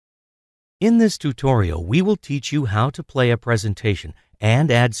In this tutorial, we will teach you how to play a presentation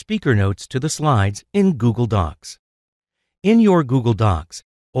and add speaker notes to the slides in Google Docs. In your Google Docs,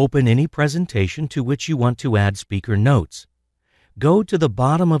 open any presentation to which you want to add speaker notes. Go to the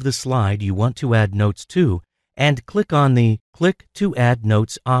bottom of the slide you want to add notes to and click on the Click to Add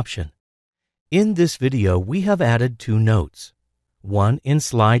Notes option. In this video, we have added two notes, one in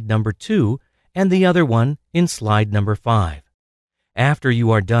slide number 2 and the other one in slide number 5. After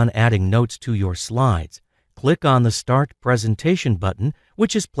you are done adding notes to your slides, click on the Start Presentation button,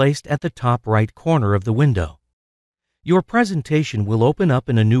 which is placed at the top right corner of the window. Your presentation will open up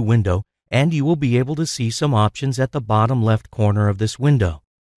in a new window, and you will be able to see some options at the bottom left corner of this window.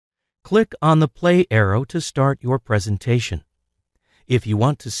 Click on the play arrow to start your presentation. If you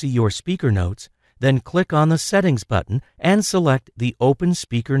want to see your speaker notes, then click on the Settings button and select the Open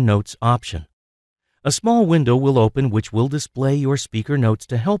Speaker Notes option. A small window will open which will display your speaker notes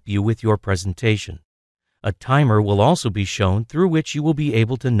to help you with your presentation. A timer will also be shown through which you will be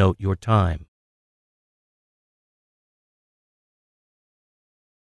able to note your time.